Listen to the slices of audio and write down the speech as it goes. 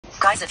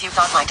Guys, if you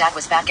thought my dad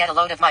was back, get a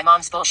load of my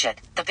mom's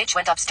bullshit. The bitch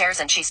went upstairs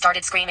and she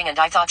started screaming and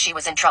I thought she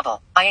was in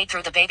trouble. I ate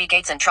through the baby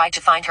gates and tried to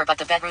find her, but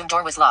the bedroom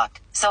door was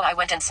locked. So I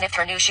went and sniffed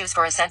her new shoes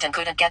for a scent and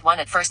couldn't get one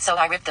at first, so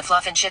I ripped the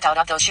fluff and shit out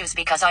of those shoes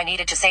because I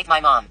needed to save my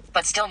mom.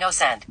 But still no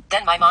scent.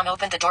 Then my mom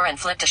opened the door and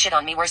flipped a shit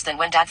on me worse than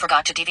when dad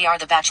forgot to DVR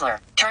The Bachelor.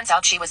 Turns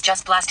out she was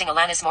just blasting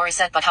Alanis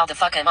Morissette, but how the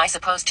fuck am I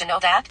supposed to know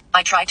that?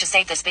 I tried to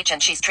save this bitch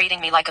and she's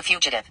treating me like a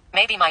fugitive.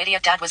 Maybe my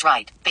idiot dad was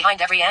right.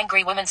 Behind every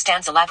angry woman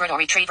stands a Labrador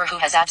retriever who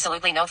has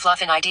absolutely no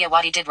fluffing idea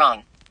what he did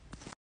wrong.